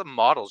you look at the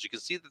models, you can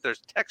see that there's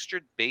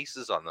textured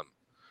bases on them,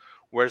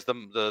 whereas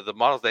the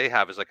models they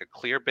have is like a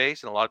clear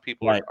base, and a lot of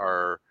people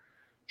are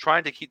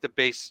trying to keep the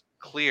base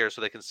clear so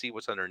they can see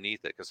what's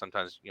underneath it, because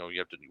sometimes you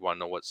want to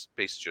know what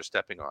spaces you're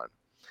stepping on.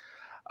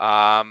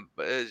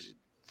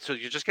 So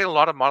you're just getting a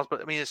lot of models,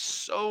 but I mean, it's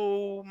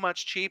so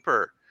much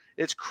cheaper.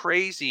 It's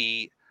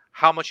crazy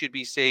how much you'd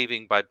be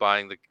saving by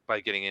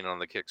getting in on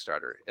the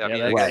Kickstarter. I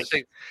mean, I'm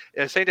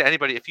saying to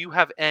anybody, if you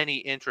have any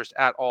interest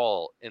at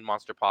all in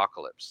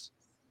Monsterpocalypse,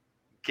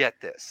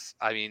 get this.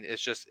 I mean,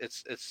 it's just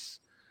it's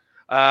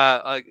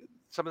like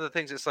some of the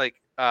things. It's like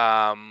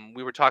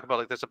we were talking about,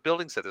 like there's a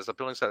building set. There's a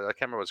building set. I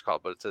can't remember what it's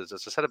called, but it's a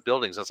set of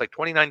buildings. And it's like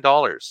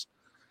 $29,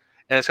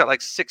 and it's got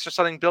like 6 or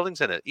something buildings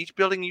in it. Each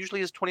building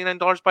usually is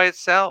 $29 by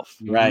itself.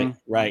 Right.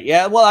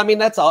 Yeah. Well, I mean,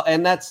 that's all,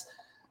 and that's.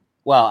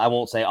 Well, I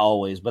won't say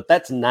always, but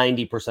that's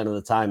 90% of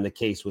the time the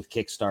case with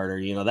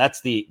Kickstarter. That's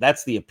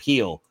the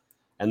appeal.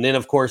 And then,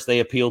 of course,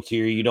 they appeal to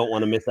you. You don't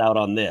want to miss out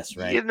on this,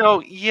 right?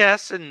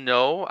 Yes and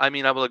no. I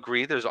mean, I will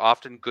agree. There's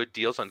often good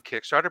deals on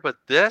Kickstarter, but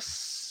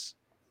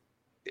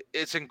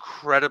it's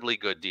incredibly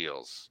good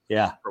deals.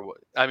 Yeah.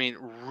 I mean,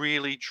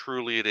 really,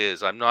 truly it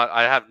is.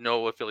 I have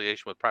no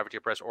affiliation with Privateer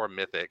Press or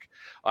Mythic.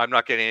 I'm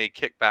not getting any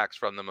kickbacks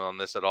from them on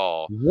this at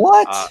all.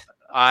 What?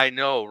 I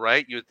know,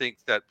 right? You would think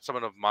that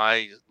someone of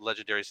my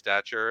legendary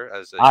stature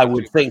I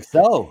would think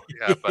so.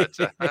 Yeah, but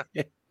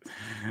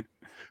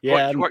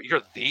yeah,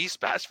 you're the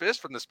Spaz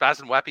Fist from the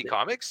Spaz and Wappy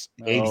comics.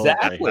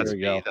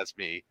 Exactly. That's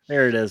me.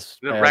 There it is.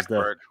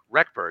 Rechberg.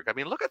 I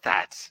mean, look at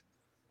that.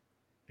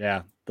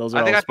 Yeah, those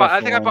are.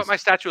 I think I bought my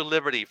Statue of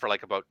Liberty for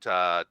like about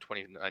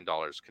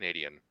 $29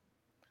 Canadian.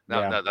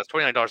 Now that's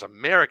 $29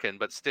 American,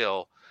 but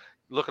still,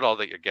 look at all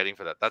that you're getting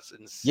for that. That's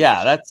insane.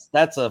 Yeah,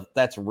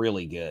 that's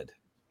really good.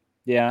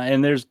 Yeah,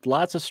 and there's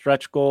lots of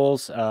stretch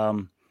goals.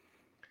 And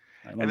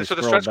so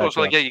the stretch goals,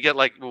 you get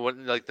like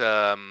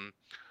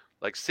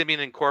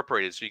Simian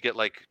Incorporated. So you get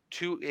like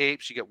 2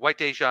 apes, you get White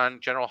Dejan,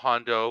 General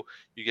Hondo,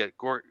 you get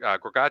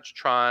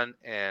Gorgatron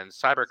and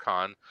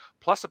Cybercon,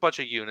 plus a bunch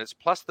of units,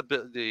 plus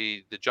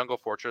the Jungle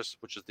Fortress,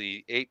 which is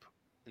the ape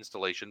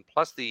installation,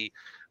 plus the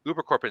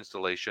Ubercorp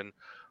installation,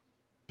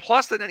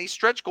 plus then any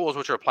stretch goals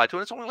which are applied to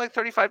it. It's only like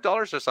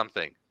 $35 or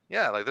something.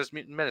 Yeah, like there's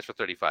Mutant Menace for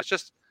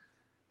 $35.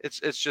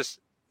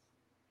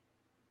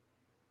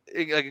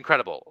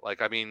 incredible.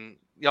 Like, I mean,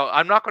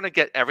 I'm not going to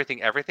get everything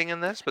in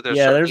this, but there's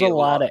there's a certainly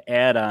lot of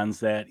add-ons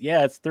that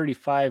it's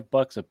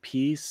 $35 a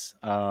piece.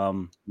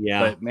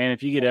 But man,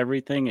 if you get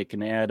everything, it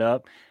can add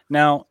up.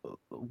 Now,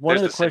 one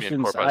of the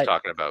Simian questions Corp I was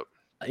talking about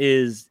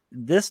is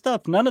this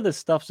stuff. None of this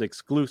stuff's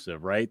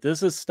exclusive, right?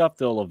 This is stuff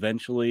they'll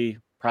eventually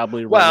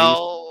probably release.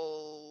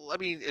 Well, I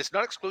mean, it's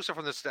not exclusive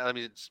from this. I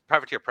mean,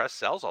 Privateer Press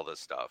sells all this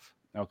stuff.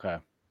 Okay.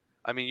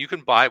 I mean, you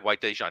can buy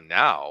White Deja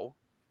now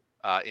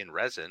in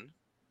resin.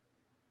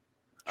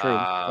 True.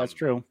 That's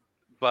true.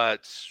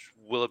 But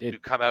will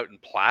it come out in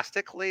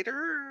plastic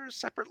later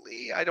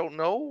separately? I don't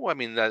know. I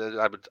mean, I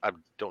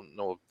don't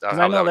know. Because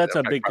I know that's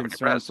a big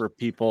concern for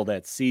people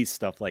that see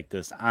stuff like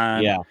this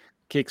on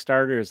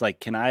Kickstarter. Is like,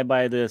 can I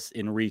buy this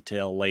in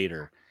retail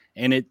later?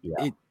 And it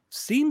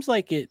seems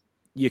like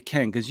you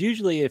can, because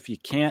usually if you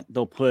can't,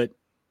 they'll put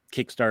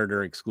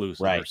Kickstarter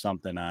exclusive or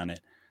something on it.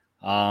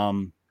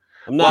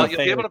 You'll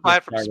be able to buy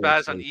it from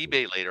Spaz on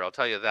eBay later. I'll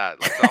tell you that.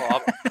 Like,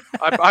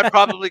 I'm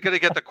probably going to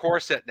get the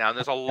core set now. And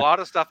there's a lot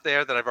of stuff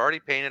there that I've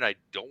already painted. I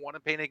don't want to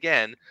paint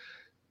again,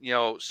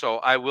 so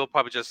I will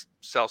probably just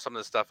sell some of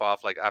the stuff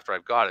off like after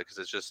I've got it, because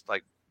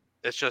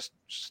it's just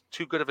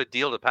too good of a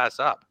deal to pass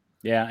up.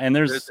 Yeah, and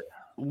there's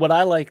what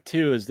I like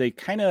too is they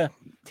kind of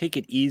take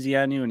it easy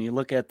on you, and you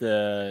look at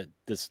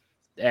this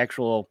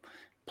actual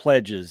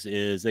pledges.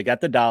 Is they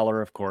got the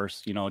 $1, of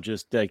course,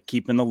 just to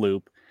keep in the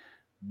loop.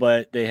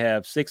 But they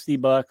have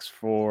 $60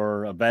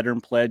 for a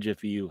veteran pledge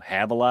if you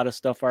have a lot of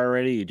stuff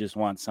already. You just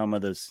want some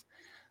of this,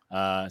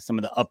 some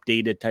of the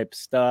updated type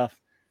stuff.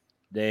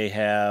 They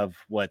have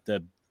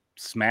the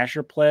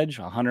Smasher pledge,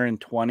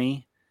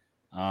 120,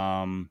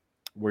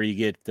 where you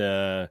get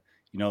the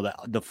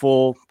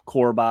full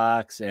core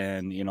box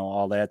and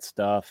all that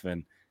stuff,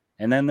 and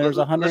then there's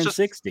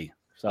 160.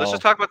 Let's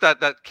just talk about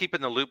that keep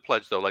in the loop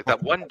pledge though. Like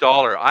that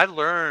 $1, I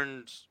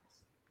learned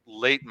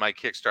late in my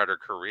Kickstarter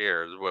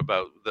career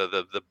about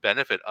the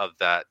benefit of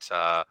that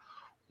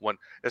one.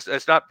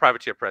 It's not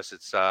Privateer Press.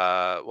 It's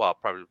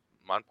probably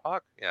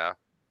Monpoc. Yeah,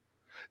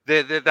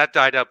 that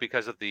died out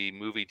because of the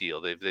movie deal.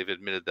 They've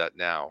admitted that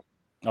now.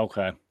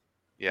 Okay.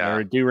 Yeah,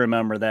 I do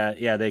remember that.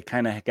 Yeah, they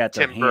kind of got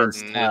their Tim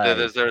hands Burton.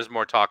 tied. There's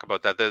more talk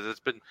about that. There's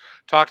been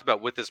talked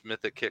about with this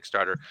Mythic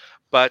Kickstarter,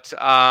 but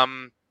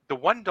the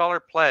 $1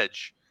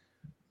 pledge.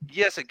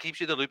 Yes, it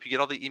keeps you in the loop. You get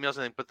all the emails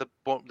and everything,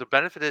 but the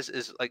benefit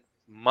is like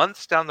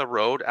months down the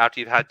road after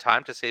you've had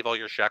time to save all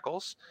your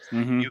shekels,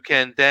 you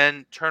can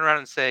then turn around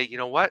and say, you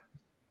know what,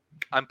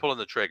 I'm pulling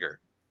the trigger.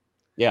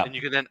 Yeah. And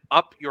you can then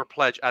up your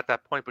pledge at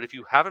that point. But if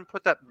you haven't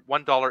put that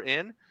 $1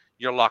 in,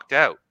 you're locked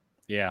out.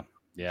 Yeah.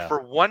 Yeah.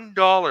 For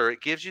 $1,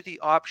 it gives you the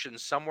option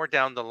somewhere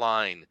down the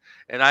line.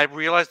 And I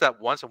realized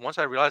that once. And once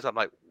I realized, I'm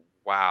like,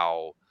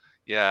 wow.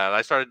 Yeah, and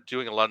I started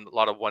doing a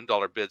lot of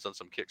 $1 bids on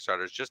some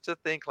Kickstarters just to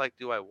think, like,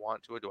 do I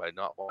want to or do I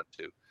not want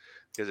to?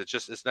 Because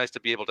it's nice to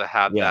be able to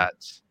have that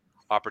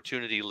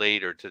opportunity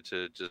later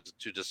to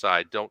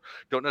decide. Don't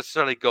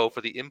necessarily go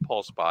for the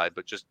impulse buy,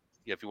 but just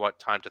if you want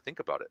time to think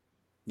about it.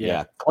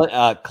 Yeah.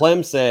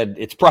 Clem said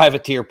it's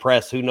Privateer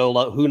Press. Who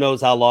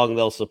knows how long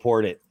they'll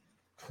support it.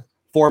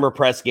 Former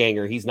press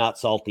ganger. He's not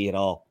salty at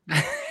all.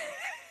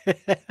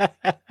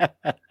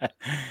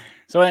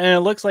 So, and it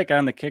looks like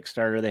on the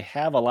Kickstarter, they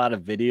have a lot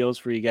of videos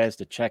for you guys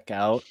to check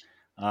out.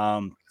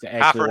 To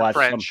actually watch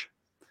French.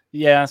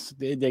 Yes,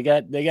 they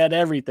got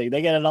everything.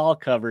 They got it all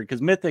covered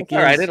because Mythic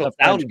is it'll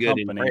sound good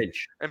in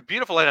French. And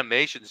beautiful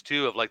animations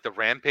too of like the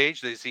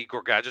rampage. They see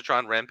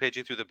Gorgadratron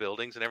rampaging through the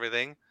buildings and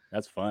everything.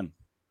 That's fun.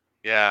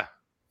 Yeah.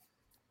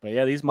 But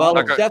yeah, these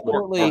models it's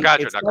definitely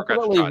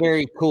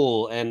very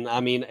cool. And I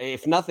mean,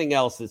 if nothing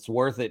else, it's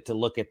worth it to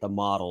look at the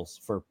models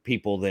for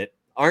people that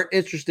aren't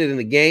interested in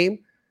the game.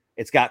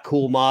 It's got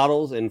cool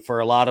models, and for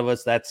a lot of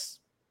us, that's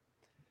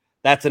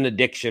an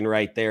addiction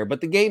right there.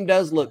 But the game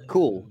does look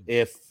cool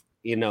if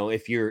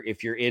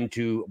you're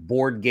into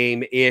board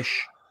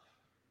game-ish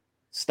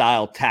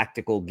style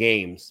tactical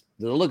games.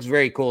 It looks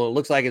very cool. It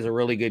looks like it's a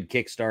really good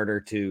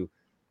Kickstarter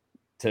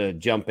to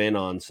jump in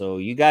on. So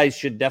you guys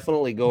should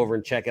definitely go over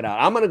and check it out.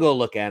 I'm going to go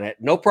look at it.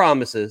 No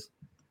promises,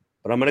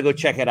 but I'm going to go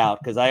check it out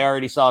because I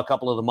already saw a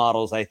couple of the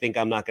models I think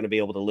I'm not going to be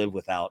able to live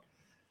without.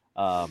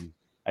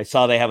 I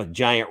saw they have a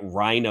giant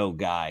rhino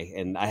guy,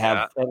 and I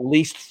have at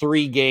least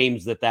 3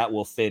 games that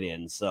will fit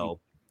in. So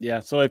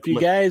yeah. So if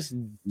you guys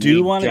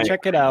do want to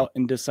check it out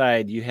and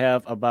decide, you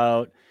have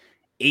about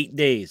 8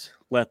 days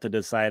left to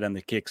decide on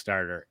the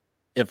Kickstarter.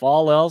 If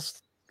all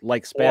else,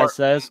 like Spaz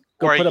says,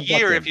 go or put a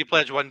year if you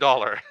pledge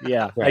 $1.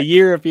 Yeah, a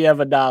year if you have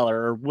 $1,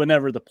 or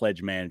whenever the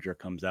pledge manager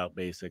comes out,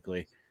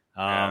 basically.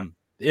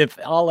 If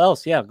all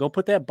else, go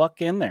put that $1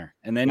 in there,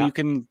 and then you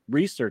can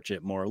research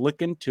it more,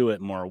 look into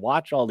it more,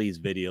 watch all these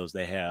videos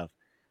they have,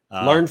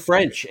 learn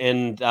French,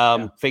 and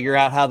figure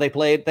out how they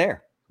play it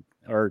there,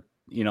 or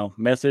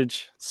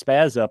message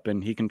Spaz up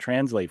and he can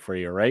translate for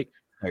you. Right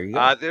there, you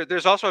go.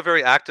 There's also a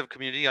very active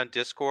community on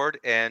Discord,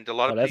 and a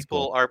lot of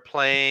people are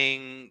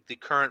playing the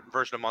current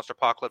version of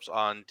Monsterpocalypse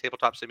on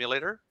Tabletop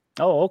Simulator.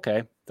 Oh,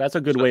 okay, that's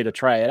a good way to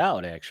try it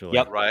out, actually.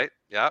 Yep. Right.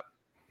 Yep.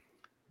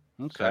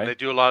 So, and they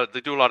do a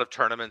lot of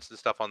tournaments and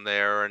stuff on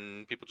there,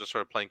 and people just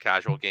sort of playing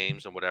casual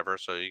games and whatever.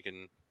 So you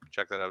can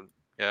check that out.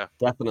 Yeah,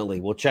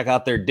 definitely. We'll check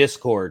out their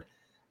Discord,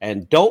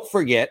 and don't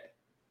forget.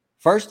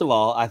 First of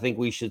all, I think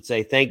we should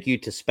say thank you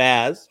to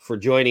Spaz for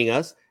joining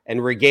us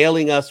and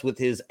regaling us with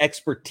his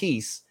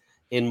expertise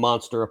in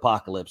Monster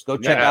Apocalypse. Go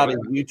check out his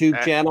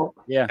YouTube channel.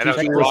 Yeah, and I was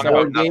Teaching wrong with about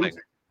board nothing. games.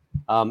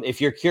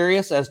 If you're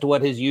curious as to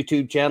what his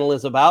YouTube channel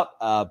is about,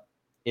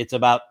 it's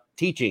about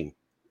teaching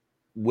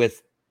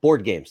with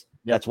board games.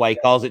 Yep. That's why he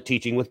calls it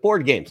Teaching with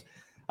Board Games.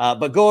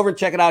 But go over and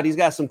check it out. He's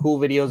got some cool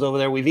videos over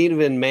there. We've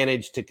even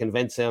managed to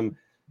convince him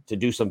to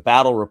do some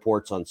battle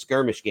reports on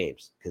skirmish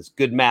games, because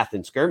good math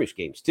in skirmish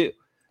games too.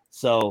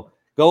 So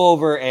go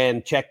over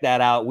and check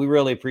that out. We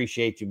really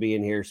appreciate you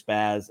being here,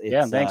 Spaz.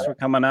 Thanks for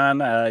coming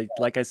on.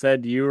 Like I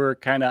said,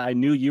 I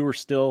knew you were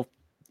still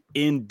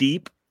in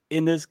deep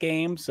in this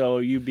game, so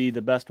you'd be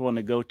the best one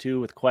to go to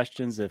with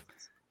questions if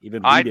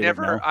even I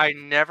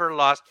never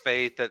lost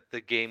faith that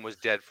the game was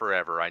dead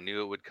forever. I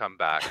knew it would come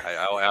back.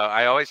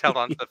 I always held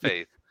on to the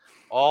faith.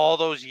 All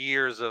those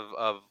years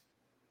of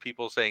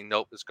people saying,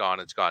 nope, it's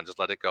gone, just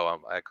let it go.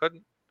 I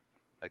couldn't.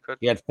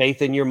 You had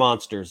faith in your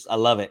monsters. I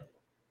love it.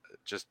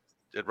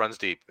 It runs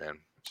deep, man.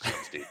 It just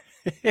runs deep.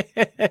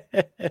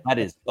 That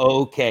is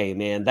okay,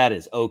 man. That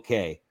is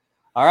okay.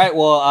 All right.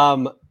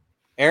 Well,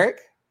 Eric.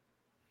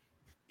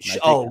 Should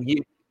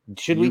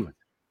we?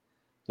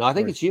 No, I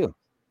think it's you.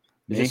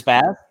 Is it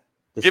Spaz?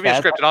 Give me a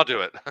script and I'll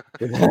do it.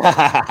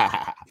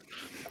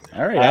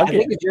 All right. I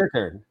think it's your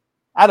turn.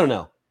 I don't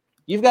know.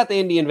 You've got the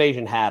Indie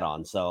Invasion hat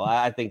on, so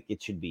I think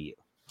it should be you.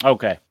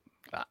 Okay.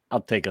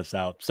 I'll take us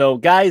out. So,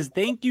 guys,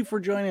 thank you for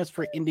joining us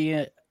for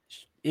Indie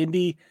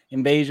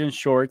Invasion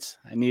Shorts.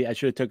 I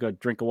should have took a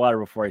drink of water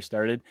before I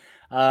started.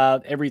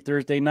 Every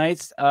Thursday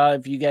nights.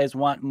 If you guys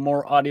want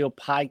more audio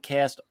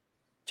podcast,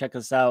 check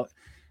us out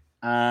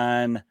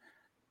on.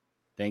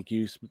 Thank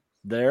you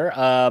there.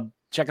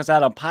 Check us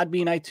out on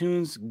Podbean,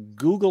 iTunes,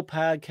 Google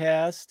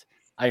Podcast,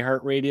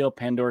 iHeartRadio,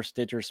 Pandora,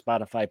 Stitcher,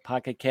 Spotify,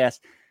 Pocket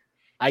Cast.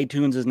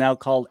 iTunes is now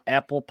called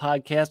Apple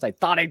Podcast. I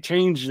thought I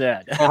changed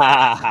that.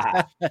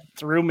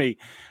 Threw me.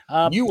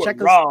 You were check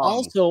wrong. us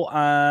also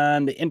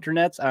on the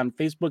internets, on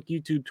Facebook,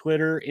 YouTube,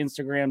 Twitter,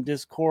 Instagram,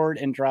 Discord,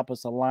 and drop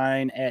us a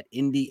line at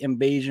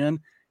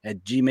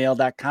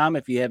indieinvasion@gmail.com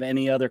if you have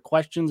any other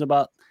questions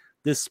about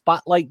this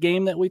spotlight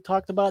game that we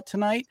talked about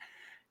tonight.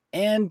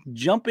 And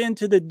jump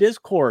into the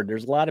Discord.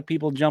 There's a lot of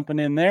people jumping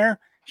in there,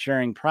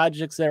 sharing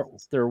projects that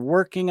they're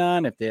working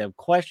on. If they have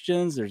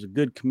questions, there's a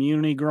good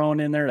community growing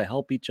in there to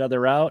help each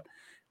other out.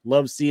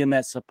 Love seeing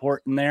that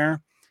support in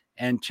there.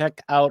 And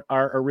check out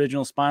our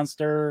original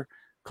sponsor,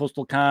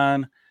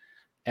 CoastalCon,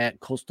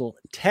 at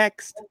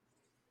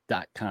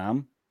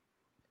coastaltext.com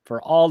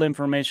for all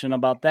information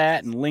about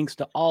that and links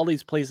to all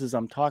these places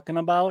I'm talking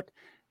about.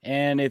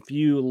 And if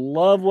you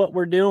love what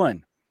we're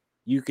doing,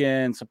 you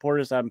can support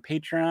us on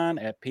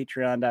Patreon at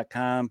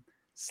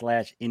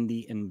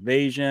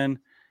patreon.com/indieinvasion.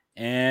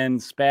 And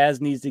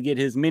Spaz needs to get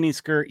his mini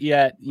skirt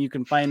yet. You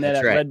can find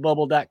that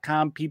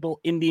redbubble.com. People,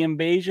 Indie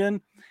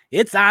Invasion.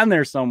 It's on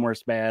there somewhere,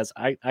 Spaz.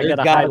 I got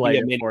to highlight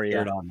it for you.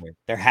 On there.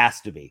 There has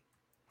to be.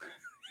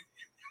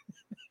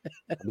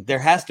 There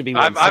has to be.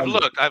 I've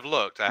looked. I have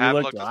looked.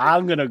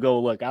 I'm going to go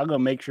look. I'm going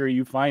to make sure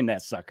you find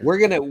that sucker.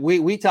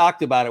 We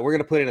talked about it. We're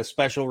going to put in a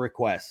special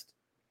request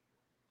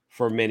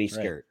for mini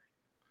skirt.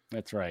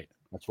 That's right.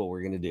 That's what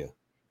we're going to do.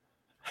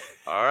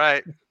 All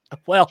right.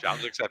 Well,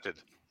 challenge accepted.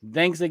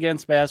 Thanks again,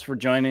 Spaz, for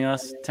joining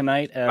us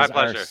tonight as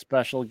our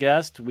special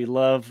guest. We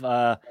love,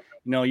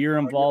 your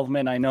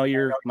involvement. I know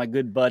you're my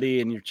good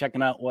buddy, and you're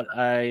checking out what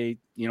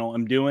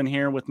I'm doing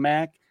here with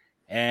Mac,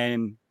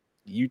 and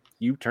you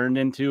turned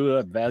into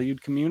a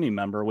valued community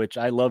member, which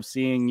I love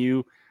seeing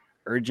you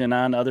urging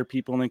on other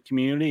people in the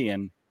community.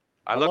 And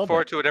I look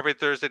forward to it every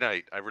Thursday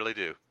night. I really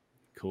do.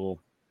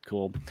 Cool.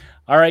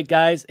 All right,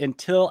 guys,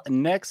 until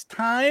next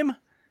time,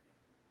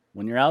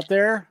 when you're out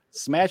there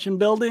smashing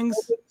buildings,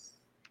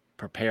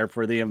 prepare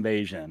for the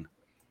invasion.